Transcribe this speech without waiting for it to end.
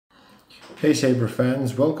Hey Saber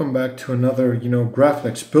fans, welcome back to another,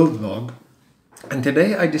 Graflex build vlog. And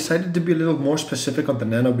today I decided to be a little more specific on the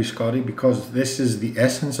Nano Biscotte because this is the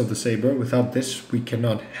essence of the Saber. Without this, we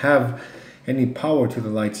cannot have any power to the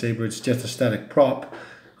lightsaber. It's just a static prop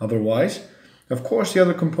otherwise. Of course, the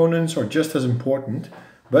other components are just as important,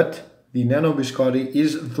 but the Nano Biscotte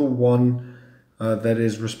is the one that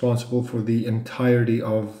is responsible for the entirety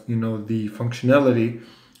of, the functionality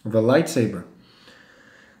of the lightsaber.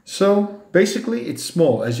 So basically it's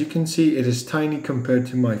small. As you can see, it is tiny compared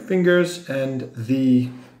to my fingers, and the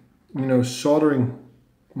soldering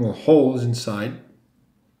holes inside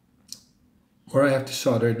where I have to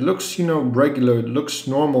solder, it looks regular, it looks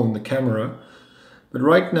normal in the camera, but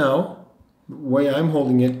right now the way I'm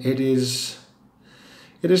holding it, it is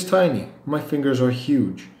tiny. My fingers are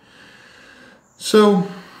huge. So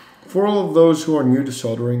for all of those who are new to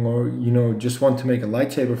soldering or just want to make a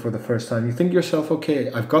lightsaber for the first time, you think to yourself, okay,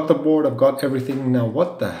 I've got the board, I've got everything, now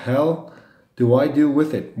what the hell do I do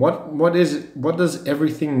with it? What is it? What does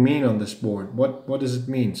everything mean on this board? What does it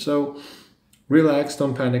mean? So relax,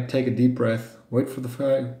 don't panic, take a deep breath, wait for the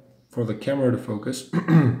camera to focus.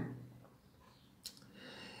 And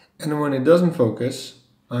when it doesn't focus,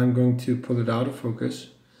 I'm going to pull it out of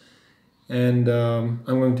focus, and I'm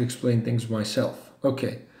going to explain things myself.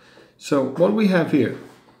 Okay. So what we have here,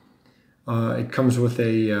 it comes with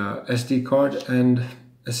a SD card, and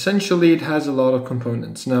essentially it has a lot of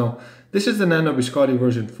components. Now, this is the Nano Biscotte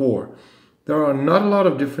version 4. There are not a lot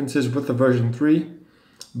of differences with the version 3,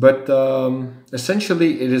 but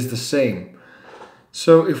essentially it is the same.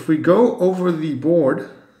 So if we go over the board,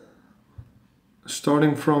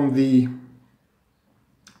 starting from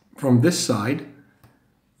this side,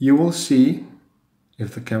 you will see,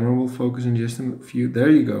 if the camera will focus in just a few, there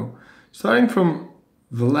you go. Starting from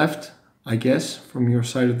the left, I guess, from your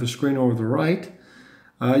side of the screen or the right,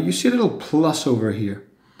 you see a little plus over here.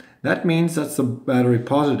 That means that's the battery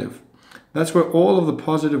positive. That's where all of the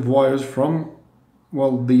positive wires from,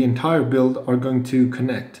 the entire build are going to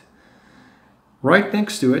connect. Right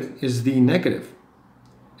next to it is the negative.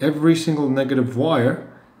 Every single negative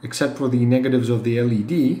wire, except for the negatives of the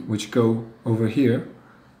LED, which go over here,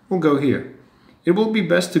 will go here. It will be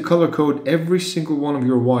best to color code every single one of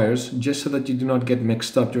your wires just so that you do not get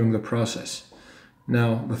mixed up during the process.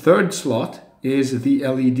 Now, the third slot is the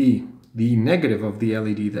LED, the negative of the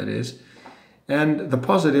LED that is, and the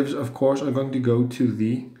positives, of course, are going to go to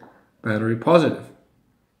the battery positive.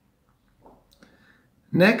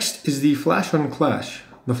 Next is the flash on clash.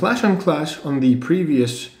 The flash on clash on the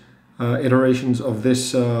previous iterations of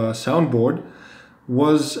this soundboard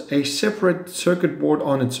was a separate circuit board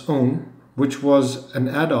on its own, which was an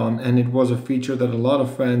add-on, and it was a feature that a lot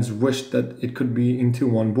of fans wished that it could be into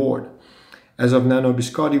one board. As of Nano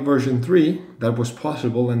Biscotte version 3, that was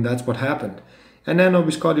possible, and that's what happened. And Nano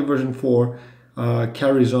Biscotte version 4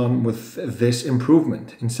 carries on with this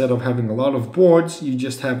improvement. Instead of having a lot of boards, you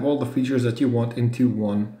just have all the features that you want into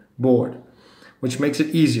one board, which makes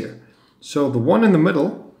it easier. So the one in the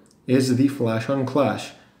middle is the flash on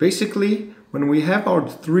clash. Basically, when we have our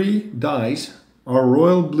three dies, our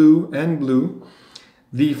royal blue and blue,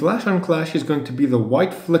 the flash on clash is going to be the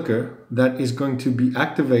white flicker that is going to be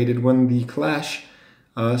activated when the clash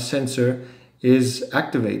sensor is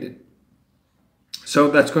activated. So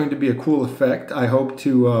that's going to be a cool effect. I hope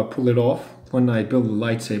to pull it off when I build a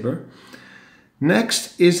lightsaber.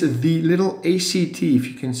 Next is the little ACT, if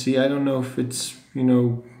you can see. I don't know if it's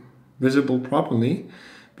visible properly,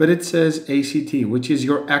 but it says ACT, which is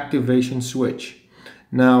your activation switch.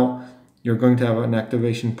 Now, you're going to have an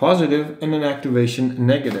activation positive and an activation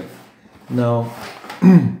negative. Now,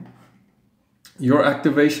 your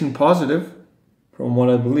activation positive, from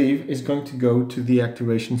what I believe, is going to go to the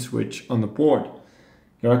activation switch on the board.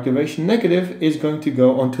 Your activation negative is going to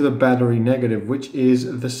go onto the battery negative, which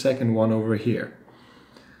is the second one over here.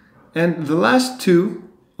 And the last two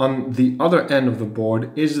on the other end of the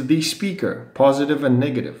board is the speaker, positive and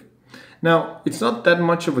negative. Now, it's not that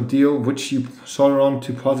much of a deal which you solder on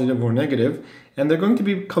to positive or negative, and they're going to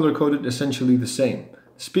be color-coded essentially the same.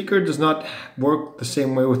 The speaker does not work the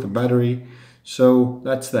same way with the battery, so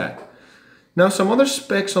that's that. Now, some other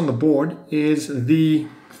specs on the board is the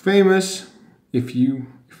famous, if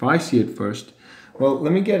I see it first,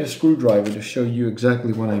 let me get a screwdriver to show you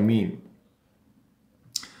exactly what I mean.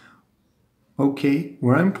 Okay,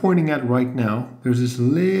 where I'm pointing at right now, there's this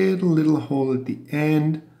little hole at the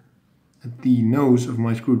end, at the nose of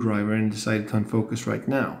my screwdriver, and decided to unfocus right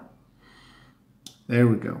now. There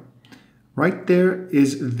we go. Right there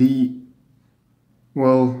is the,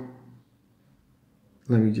 let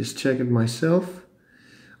me just check it myself.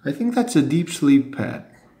 I think that's a deep sleep pad.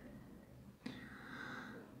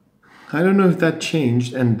 I don't know if that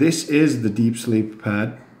changed, and this is the deep sleep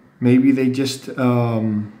pad. Maybe they just,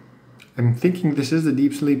 I'm thinking this is the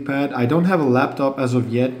deep sleep pad. I don't have a laptop as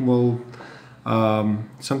of yet. Well,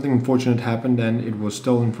 something unfortunate happened and it was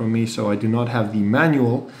stolen from me, so I do not have the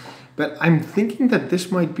manual. But I'm thinking that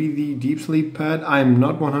this might be the deep sleep pad. I'm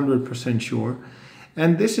not 100% sure.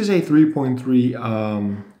 And this is a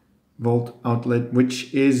 3.3 volt outlet,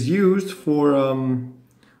 which is used for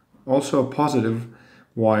also a positive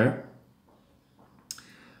wire.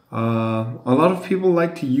 A lot of people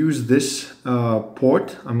like to use this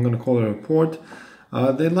port. I'm going to call it a port.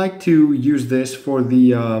 They like to use this for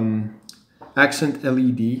the accent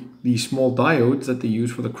LED, the small diodes that they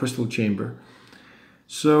use for the crystal chamber.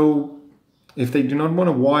 So if they do not want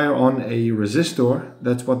to wire on a resistor,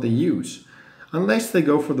 that's what they use. Unless they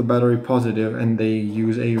go for the battery positive and they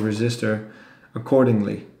use a resistor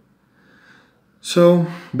accordingly. So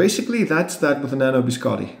basically that's that with the Nano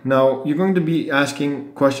Biscotte. Now you're going to be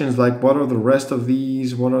asking questions like, what are the rest of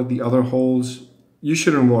these? What are the other holes? You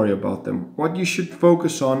shouldn't worry about them. What you should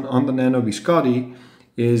focus on the Nano Biscotte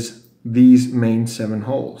is these main 7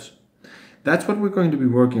 holes. That's what we're going to be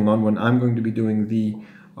working on when I'm going to be doing the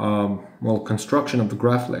construction of the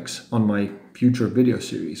Graflex on my future video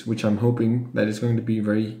series, which I'm hoping that is going to be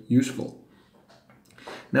very useful.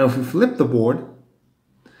 Now if we flip the board,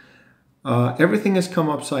 everything has come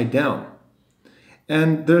upside down,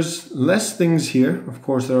 and there's less things here. Of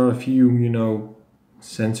course, there are a few,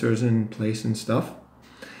 sensors in place and stuff.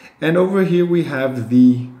 And over here we have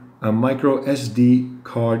the micro SD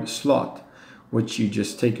card slot, which you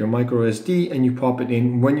just take your micro SD and you pop it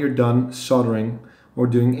in when you're done soldering or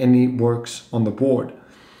doing any works on the board.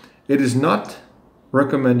 It is not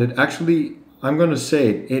recommended. Actually, I'm going to say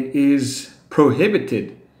it is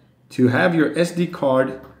prohibited to have your SD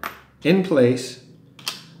card in place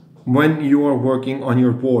when you are working on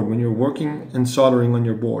your board, when you're working and soldering on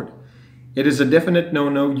your board. It is a definite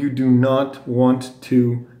no-no. You do not want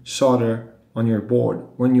to solder on your board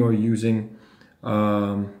when you're using,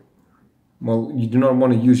 you do not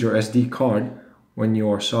want to use your SD card when you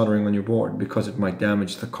are soldering on your board, because it might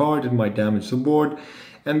damage the card, it might damage the board,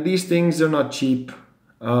 and these things are not cheap.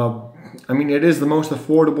 I mean, it is the most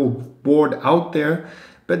affordable board out there,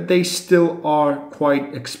 but they still are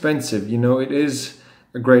quite expensive. It is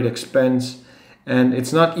a great expense, and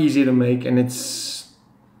it's not easy to make, and it's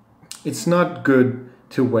not good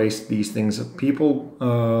to waste these things. People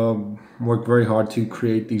work very hard to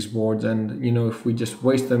create these boards, and if we just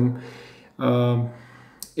waste them,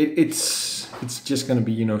 it's just going to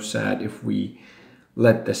be sad if we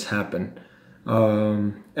let this happen.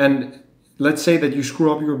 And let's say that you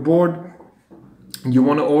screw up your board. You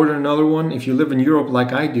want to order another one. If you live in Europe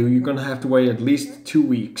like I do, you're going to have to wait at least 2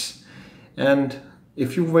 weeks. And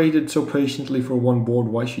if you've waited so patiently for one board,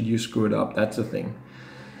 why should you screw it up? That's the thing.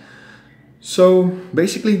 So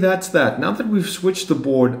basically that's that. Now that we've switched the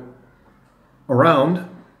board around,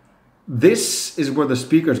 this is where the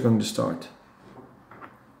speaker is going to start.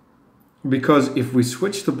 Because if we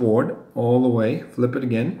switch the board all the way, flip it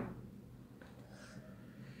again,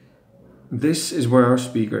 this is where our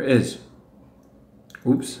speaker is.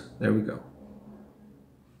 Oops, there we go.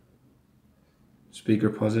 Speaker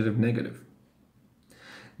positive, negative.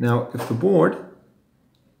 Now, if the board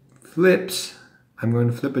flips, I'm going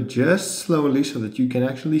to flip it just slowly so that you can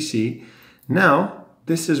actually see. Now,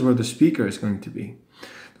 this is where the speaker is going to be.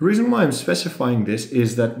 The reason why I'm specifying this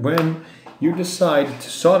is that when you decide to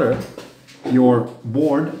solder your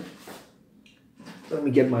board, let me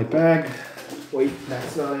get my bag. Wait,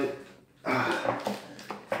 that's not it.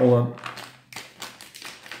 Hold on.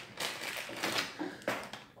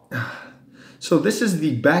 So this is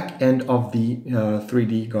the back end of the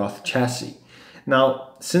 3D Goth chassis.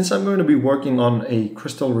 Now, since I'm going to be working on a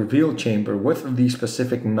crystal reveal chamber with the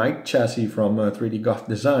specific night chassis from 3D Goth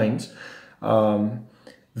Designs,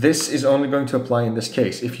 this is only going to apply in this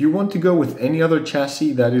case. If you want to go with any other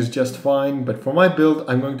chassis, that is just fine. But for my build,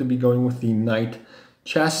 I'm going to be going with the night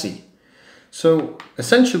chassis. So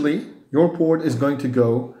essentially, your board is going to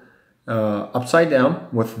go upside down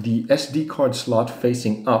with the SD card slot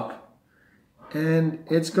facing up. And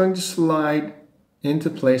it's going to slide into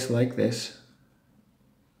place like this.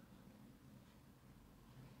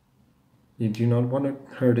 You do not want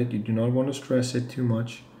to hurt it. You do not want to stress it too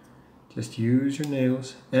much. Just use your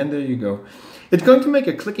nails, and there you go. It's going to make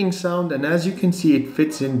a clicking sound, and as you can see, it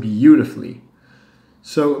fits in beautifully.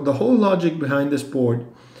 So the whole logic behind this board,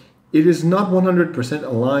 it is not 100%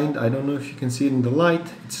 aligned. I don't know if you can see it in the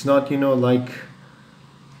light. It's not, like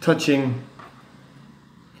touching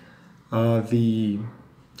the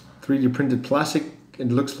 3D printed plastic. It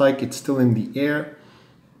looks like it's still in the air.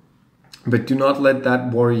 but do not let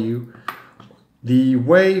that worry you. The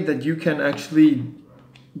way that you can actually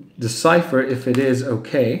decipher if it is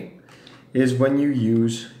okay is when you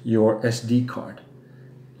use your SD card.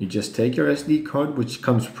 You just take your SD card, which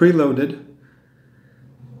comes preloaded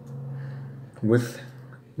with,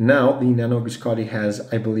 now the Nano Biscotte has,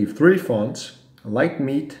 I believe, 3 fonts: light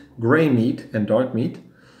meat, gray meat, and dark meat.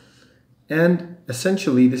 And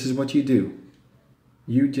essentially this is what you do.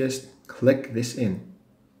 You just click this in.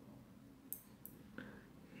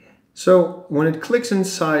 So when it clicks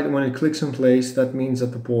inside, when it clicks in place, that means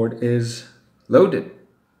that the board is loaded.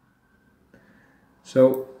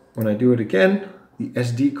 So when I do it again, the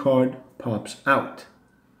SD card pops out.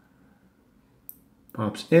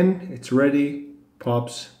 Pops in, it's ready,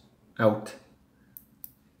 pops out.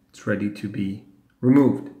 It's ready to be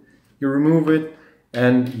removed. You remove it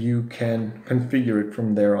and you can configure it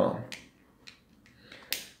from there on.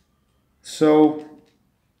 So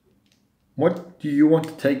what do you want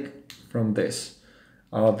to take from this?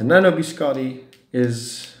 The Nano Biscotte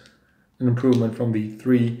is an improvement from the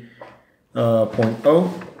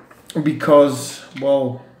 3.0 because,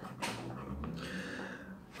 well,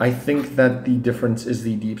 I think that the difference is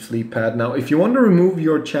the deep sleep pad. Now, if you want to remove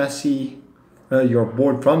your chassis, your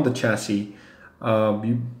board from the chassis,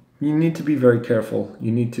 you need to be very careful.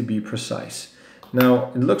 You need to be precise.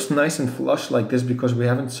 Now, it looks nice and flush like this because we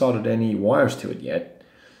haven't soldered any wires to it yet.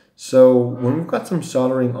 So when we've got some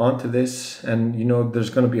soldering onto this, and you know, there's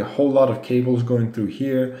going to be a whole lot of cables going through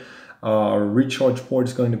here. Our recharge port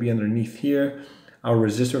is going to be underneath here. Our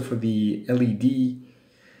resistor for the LED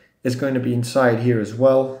is going to be inside here as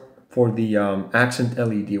well for the accent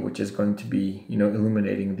LED, which is going to be, you know,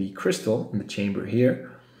 illuminating the crystal in the chamber here.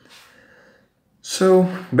 So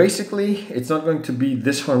basically it's not going to be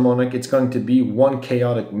this harmonic, it's going to be one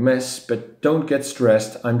chaotic mess, but don't get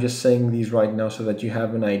stressed. I'm just saying these right now so that you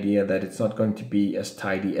have an idea that it's not going to be as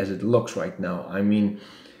tidy as it looks right now. I mean,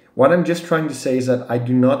 what I'm just trying to say is that I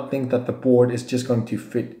do not think that the board is just going to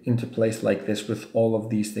fit into place like this with all of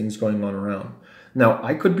these things going on around. Now,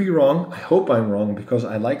 I could be wrong. I hope I'm wrong because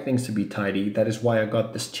I like things to be tidy. That is why I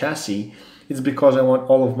got this chassis. It's because I want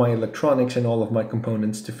all of my electronics and all of my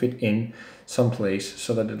components to fit in someplace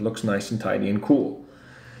so that it looks nice and tidy and cool.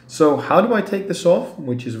 So how do I take this off?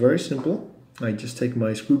 Which is very simple. I just take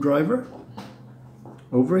my screwdriver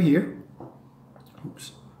over here.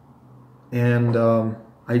 Oops. And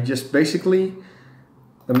I just basically,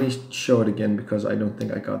 let me show it again because I don't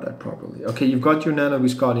think I got that properly. Okay, you've got your Nano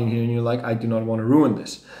Biscotte in here and you're like, I do not want to ruin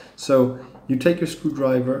this. So you take your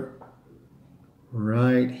screwdriver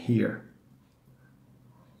right here.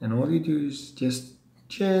 And all you do is just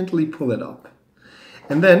gently pull it up.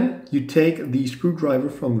 And then you take the screwdriver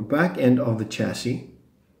from the back end of the chassis.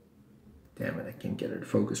 Damn it, I can't get it to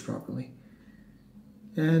focus properly.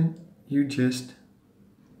 And you just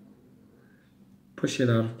push it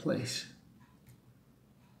out of place.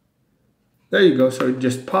 There you go, so it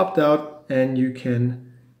just popped out and you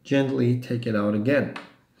can gently take it out again.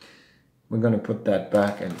 We're going to put that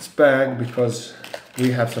back in its bag because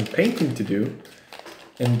we have some painting to do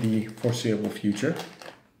in the foreseeable future.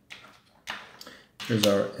 Here's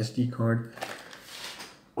our SD card.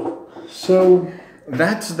 So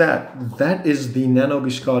that's that. That is the Nano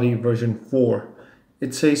Biscotte version 4.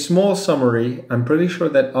 It's a small summary. I'm pretty sure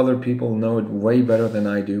that other people know it way better than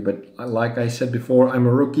I do, but like I said before, I'm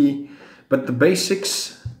a rookie. But the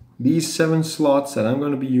basics, these 7 slots that I'm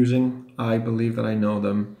going to be using, I believe that I know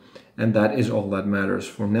them, and that is all that matters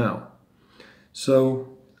for now.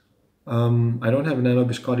 So I don't have a Nano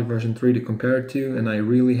Biscotte version 3 to compare it to, and I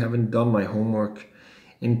really haven't done my homework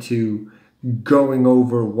into going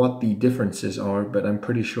over what the differences are, but I'm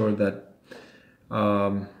pretty sure that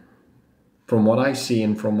from what I see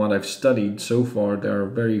and from what I've studied so far, there are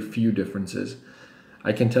very few differences.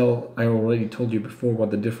 I can tell, I already told you before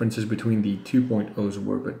what the differences between the 2.0s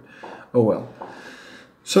were, but oh well.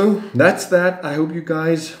 So that's that. I hope you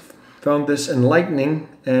guys found this enlightening,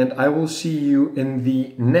 and I will see you in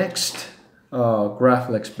the next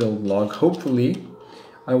Graflex build vlog. Hopefully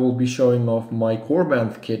I will be showing off my core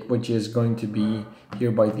band kit, which is going to be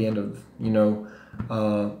here by the end of, you know,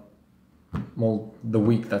 well, the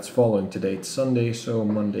week that's following today. It's Sunday, so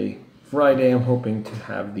Monday, Friday, I'm hoping to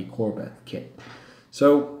have the core band kit.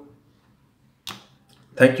 So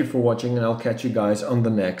thank you for watching, and I'll catch you guys on the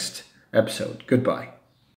next episode. Goodbye.